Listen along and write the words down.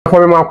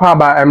for my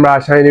kwaba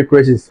emra shiny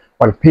creations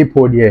on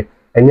people there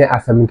enye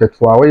asaminke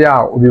to a we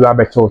ya obi ba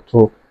beto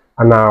to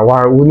ana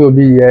wa woni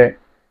obi ye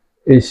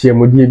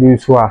ehyiamudie bi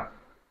nso a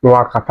no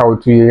akata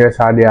otu ye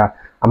sade a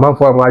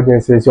amanfo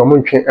emergency so mo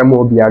ntwe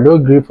MOB I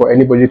don't agree for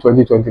anybody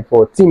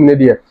 2024 team ne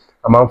there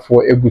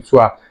amanfo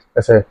egutu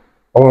a say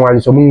on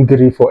wan so mo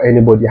agree for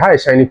anybody high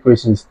shiny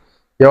creations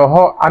yo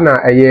ho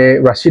ana eye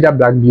Rashida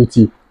Black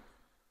Beauty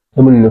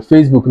on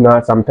Facebook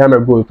now some time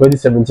ago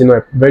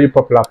 2017 very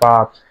popular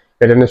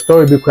then the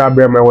story be quite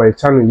brand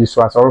channel you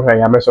so as on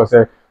here I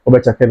say over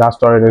check that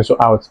story and so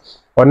out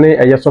on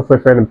a yes of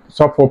friend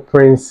Prophet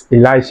Prince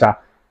Elisha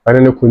and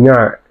then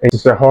kunya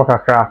it's a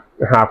hawker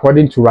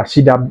according to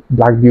Rashida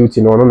Black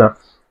Beauty no na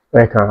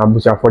I can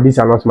have for this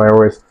are not my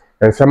words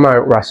and some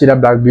Rashida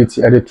Black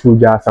Beauty added to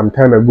that some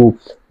time ago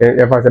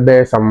ever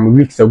there some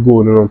weeks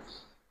ago no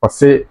or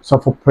say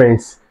Prophet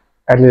Prince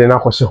and then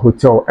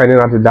hotel and then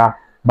after that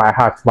by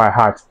heart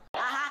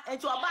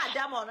it's a bad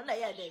damn on the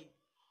day.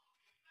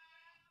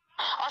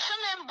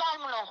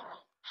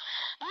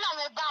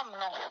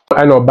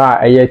 I know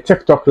by a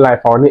TikTok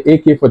live on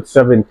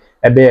AK-47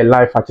 a bear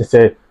life at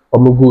say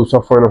omugu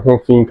so for no home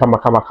thing kama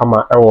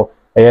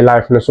a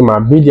life no so my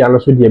video no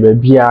so dey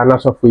be na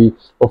so for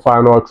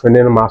ofa no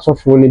training ma so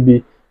for ni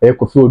bi e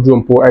ko fi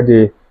odrum po e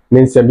de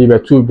nsem bi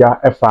betu bia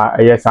efa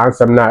e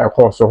sansem na e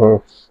ko so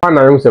ho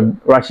na you say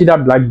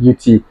Rashida Black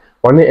Beauty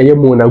on e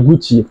mu na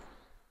Gucci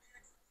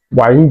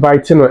why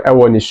invite no e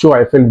won show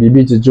I friend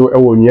bibi jijo e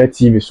won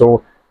Onuatv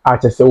so a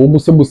say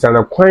obusebusa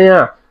na kwan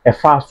a e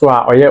fa so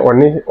a oye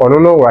ono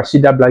no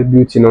Rashida Black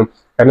Beauty no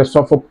ene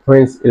Prophet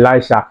Prince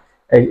Elisha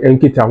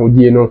enkita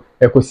hodie no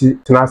ekosi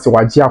tenase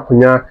waje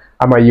akonya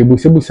ama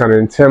yebusebusa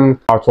na ntem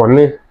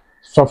atone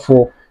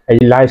Prophet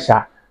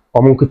Elisha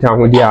omunkita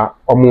hodie a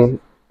omu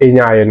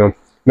enyaye no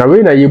na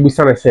we na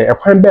yebusa na say e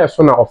kwan be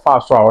so na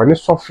ofa so a one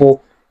Prophet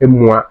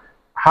emua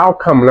how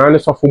come na ne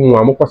Prophet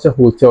emua mokose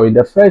hotel in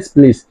the first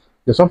place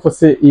the Prophet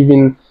say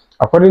even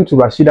according to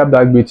Rashida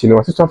Black Beauty no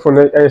was Prophet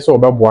no so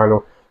obeboa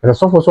no the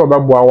Prophet so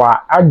obeboa wa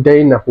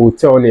adan na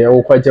hotel ne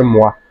e kwaje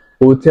moa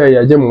hotel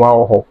ya je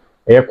moa ho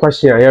e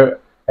question ya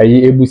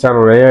ayi ebusa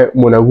no ya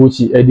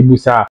Monaguchi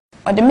edibusa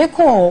o de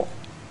meko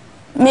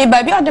me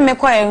baby o de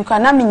meko e nka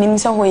na minim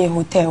se ho ye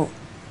hotel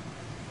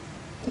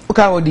o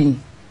ka odin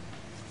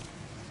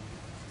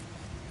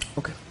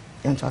okay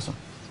yan chaso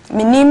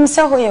minim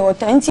se ho ye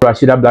hotel nti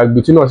Rashida Black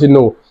Beauty no say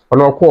no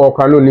ono ko o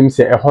ka no nim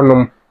se e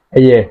honom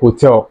eye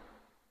hotel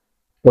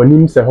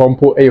onim se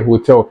hompo eye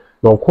hotel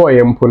no ko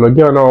e mpo no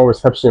girl na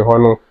reception ho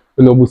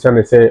no busa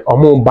ne say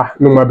omo ba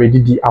no ma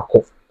bedidi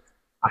akọ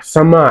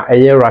asama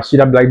eye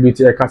Rashida Black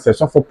Beauty e ka say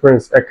Prophet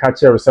Prince e ka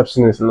che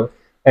receptionist no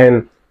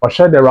and or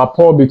share the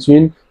rapport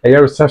between eye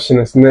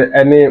receptionist ne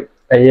ene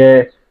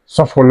eye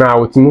sofo na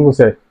otimu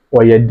say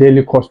or your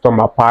daily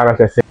customer para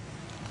say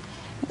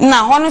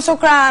na hono so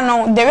kra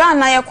no the way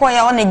na ye ko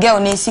ya on girl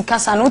na esi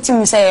kasa no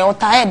otimu say o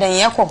ta eden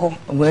ye ko ho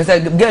we say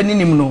girl ni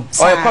nim no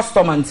or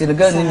customer nti the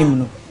girl ni nim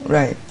no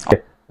right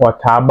or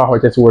taba ho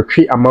just we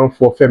treat amount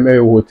for fem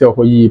hotel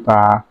ho yi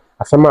pa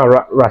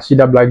asama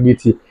Rashida Black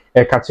Beauty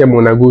e ka che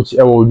Monaguchi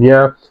e wo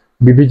nua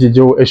bibi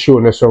jijo e show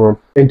no so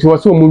enti wo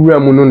so mu wura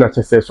mu no na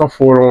tese so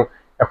for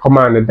e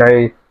command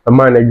dan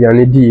man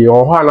aduane di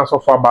o ho ana so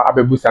for aba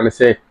abebusa ne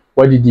say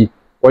what did you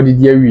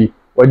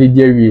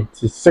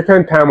the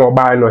second time or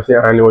buy no say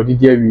and what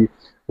did you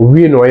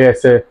we no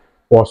yes say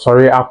or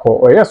sorry akọ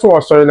or yes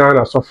or sorry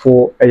na so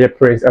for e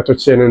Prince eto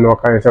che no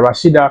kan say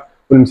Rashida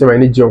unim say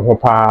many jom ho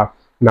pa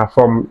na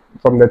from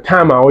the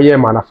time I oye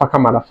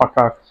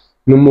motherfucker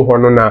no mu ho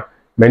no na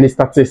many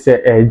started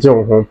say e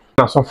jom ho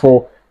na so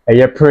for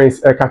e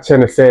Prince e ka che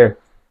ne say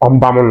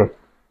ombam no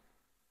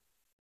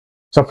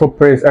so for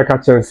Prince e ka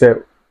che say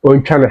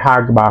on try to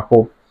hag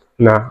baako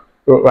na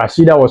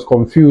Rashida was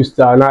confused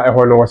na e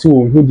ho no wasi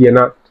wo hu die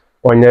na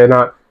onye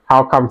na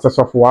how come so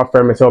for wa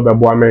friend say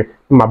obebo me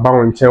ma ba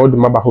won chen odu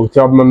ma ba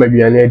hotel ma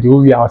maduane di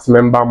wi house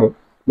member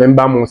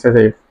mo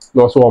say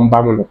no so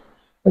ombam no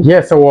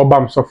yes wo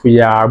bam so for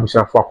ya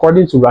abusan for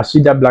according to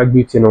Rashida Black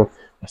Beauty no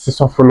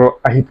so for no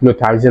a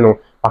hypnotize no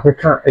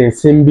akeka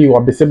ensembi wo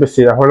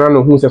besebese ho na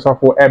no hu se so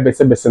for e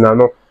besebese na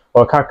no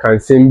o ka kan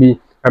sembi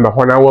ama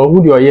ho na wo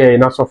hu di oye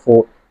na so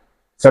for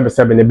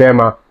sebesebe ne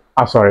bema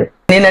sorry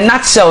in a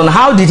nutshell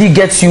how did he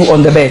get you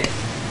on the bed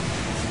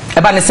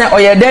eba ne say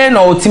oye there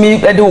no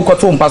timi e de wo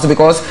koto mpa so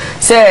because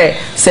say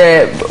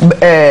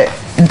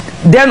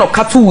there no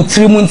katu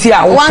utiri mu nti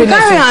a wo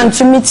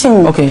finish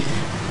meeting okay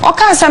o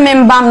ka sa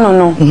membam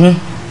no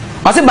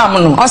o se bam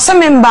no o se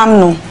membam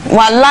no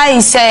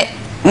wallahi say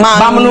man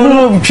bam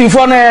no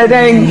twifo no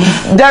then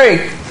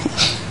Derek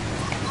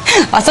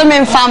o se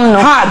memfam no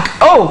hug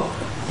oh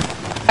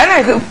and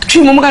I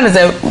twi mo kan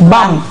say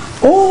bam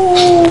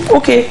oh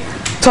okay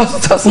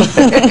toss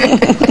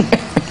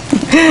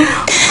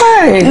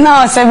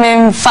no se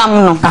memfam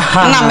no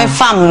na me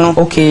fam no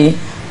okay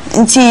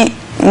nti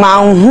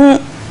ma hu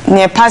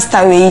ne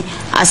pastor we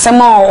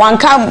asema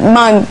wanka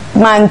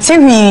man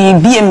tewi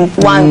biem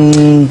wan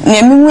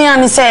ne mimu ya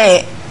ne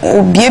se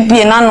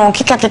obiebie na no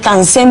keka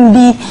nsem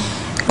bi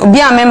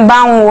obi a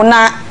memba wo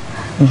na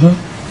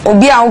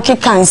obi a woke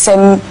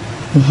kansem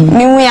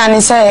me hu ya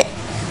ne say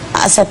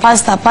as a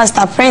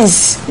pastor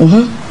Prince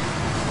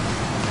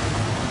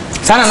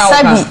sana na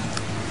sabi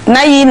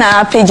na yi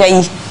na peja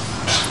yi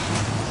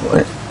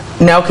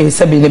na okay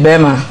sabi ne be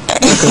ma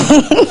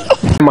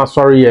ma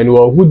sorry and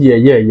who the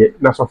ye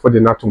na so for the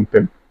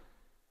natumpem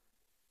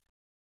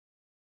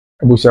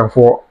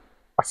abusiafo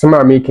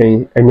asema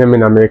making enyame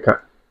na America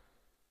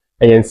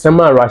eyen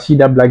sema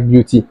Rashida Black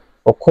Beauty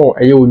oko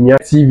eye Onua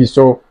TV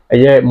so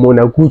eye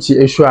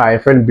Monaguchi issue a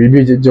friend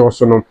baby je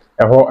so no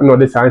eho no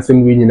de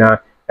sansem wi nyina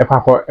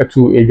epakọ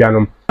etu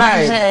edwanom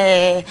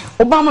right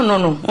Obama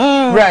no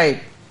right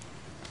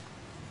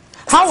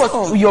how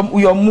was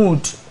your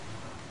mood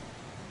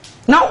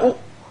now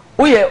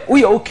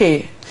we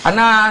okay and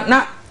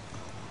na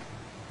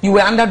you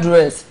were under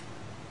duress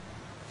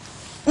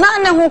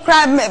na who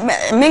cry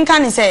men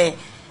can say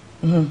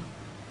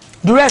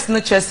duress no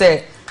che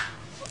say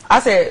I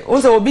say o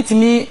say obi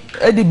timi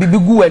e di bibi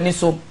gu ani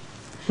so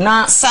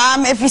na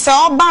sam if you say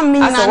oba mi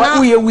na na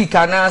we weak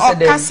na say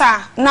dem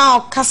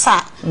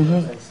kasa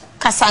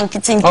kasa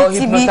nkitin oh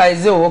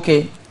hypnotize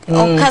okay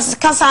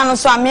kasa no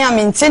so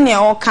ame ntene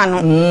o ka no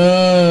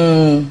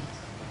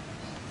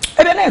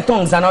ebe na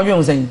tongues na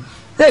odwon say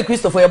say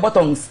Christopher your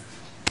buttons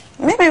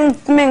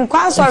me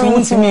kwa sorry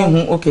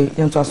ntimi okay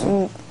yento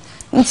aso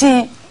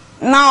nti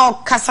na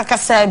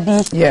kasa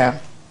bi yeah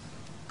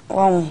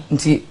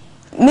nti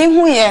me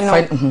hu ye no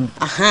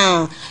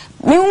aha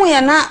me hu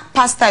ye na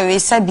pastor we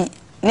sabi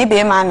ne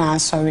be ma na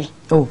sorry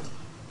oh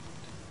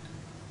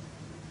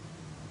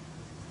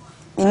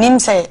inim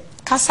say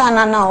kasa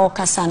na o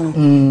kasa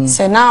no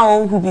se na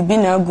o hu bibi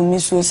na agumi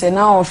so se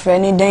na o fre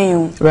ni den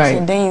yu right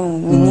se den yu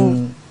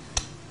minim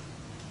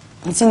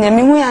nti ne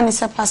me hu ya ne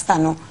se pastor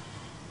no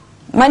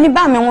mani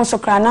ba me ho so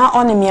kra na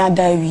on me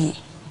adawi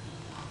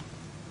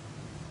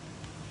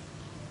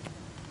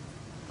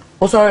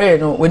oh sorry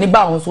no when you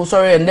ba so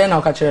sorry and then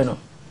I'll catch you no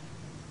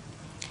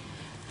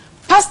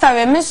pastor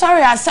we me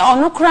sorry I say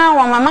ono kra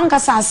wa mama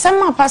nkasa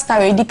asema pastor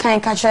we di kan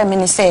catch me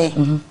ni say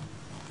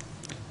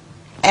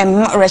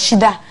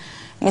Rashida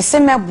me se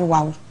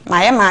meboa wo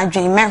ma ye ma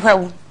adwen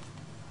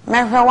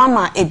mehwe wa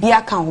ma ebi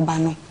aka wo ba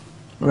no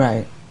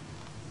right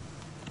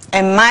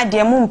ma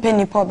de mu mpe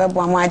ni po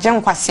beboa mo agye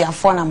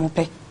nkwasiafo na mo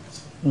pe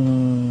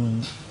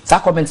sa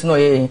comment no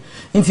ye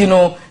nti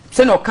no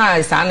se no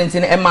kan sa na nti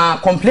no ma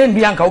complain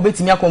bi anka wo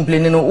betimi a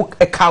complain no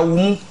e ka wo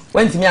mu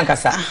wantimi anka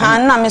sa ha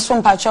na me so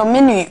mpacho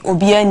me ni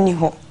obi ani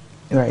ho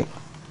right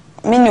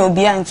me ni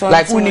obi an to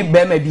like we ni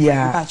be ma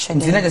bia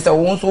nti na je se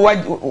wo so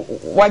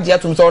waje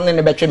atum so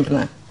ne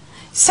betwempna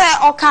say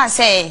oka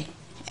say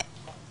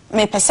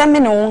me person me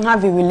no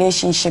have a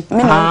relationship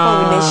me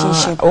no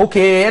relationship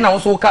okay na wo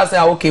so ka say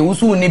okay wo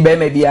so ni be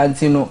ma bia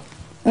nti no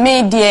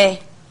me de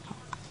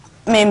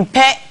me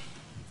mpe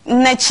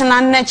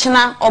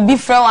nechina obi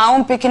frɛ wa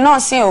on pick no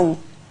say o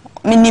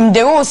minim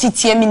de o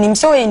sitie minim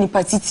so e ni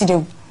patiti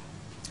de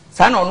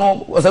sa na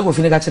no o sa go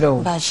fini ka kire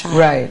o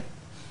right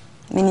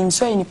minim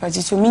so e ni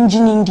patiti mi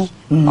njinindi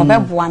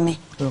obeboa me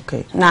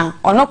okay na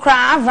ono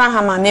kra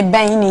Abraham a me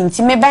ban ni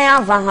nti me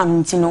ban Abraham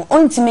nti no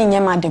onti me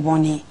nyema de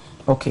boni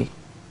okay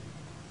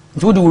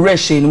do the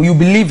rushing you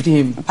believed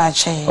him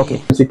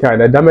okay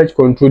the damage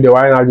control the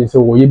wine agency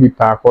wo ye bi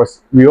pa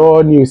cause we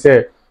all knew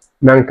say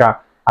nanka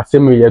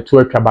asemi ye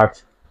to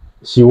but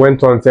she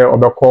went on say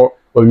obeko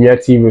Onua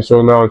TV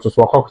so now to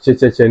so akọ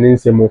checheche ne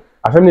nsemo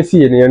asem ne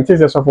see ne yente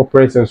say so for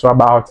Prince so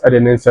about the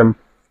nsem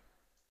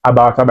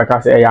about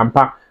abeka say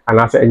yampa and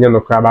as enye no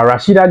kra ba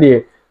Rashida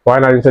de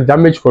wine agency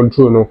damage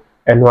control no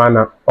eno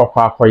ana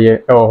okọ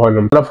akoye e wo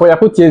honum na for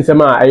yakotie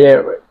nsem a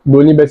eye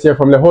boni betie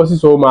from the horses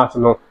so much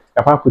no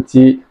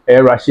yakotie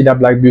Rashida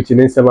Black Beauty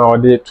ne nsem a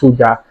ode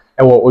tuga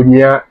e wo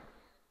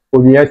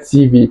Onua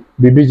TV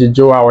bibi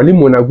jijo a woni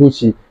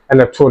Monaguchi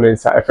and a tone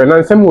inside. If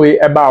in some way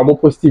about a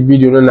positive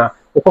video, no, na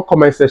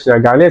comment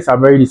section. Ghanaians are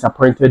very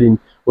disappointed in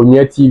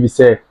Onuatv TV.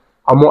 Say,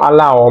 amo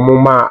allow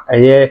mama a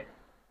year.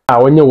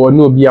 When you want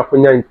no be a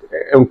ponya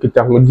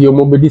unkita who deal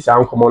mobile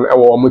sound common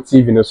or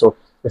TV. So,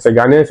 the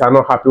Ghanaians are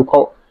not happy.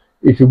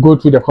 If you go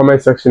to the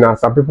comment section, and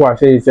some people are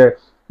saying say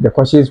the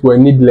questions were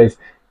needless.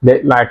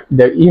 Like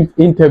the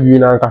interview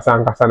na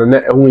nkasa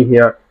na only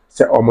here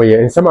say omoye.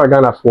 And some are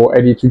Ghana for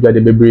edit to get the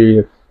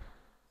baby.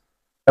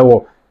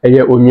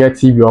 Onuatv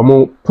TV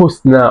omo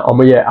post na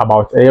omo ye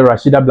about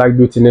Rashida Black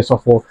Beauty ne so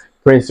for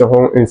Prince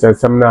hon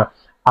insensem na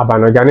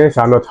abano Ghanaians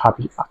are not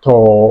happy at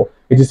all.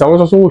 It is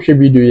also so share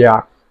video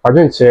ya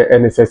adwenche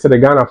and say the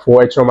Ghana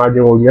for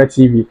echomadwen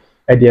Onuatv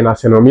e de na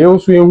se no me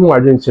nso ehu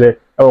adwenche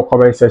e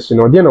comment section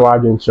no de na wa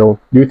adwenche.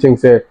 Do you think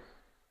say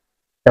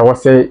I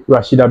was say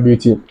Rashida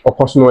Beauty or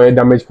personal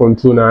damage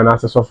control na na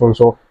so from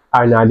so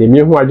anya de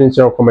me hu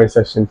adwenche comment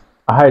section.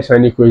 A high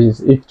shiny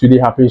questions. If today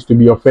happens to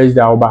be your first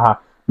day over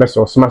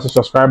so smash the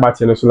subscribe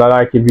button so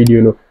like a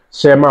video no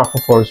share my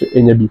phone so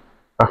enye bi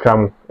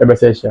akramu ebe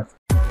se share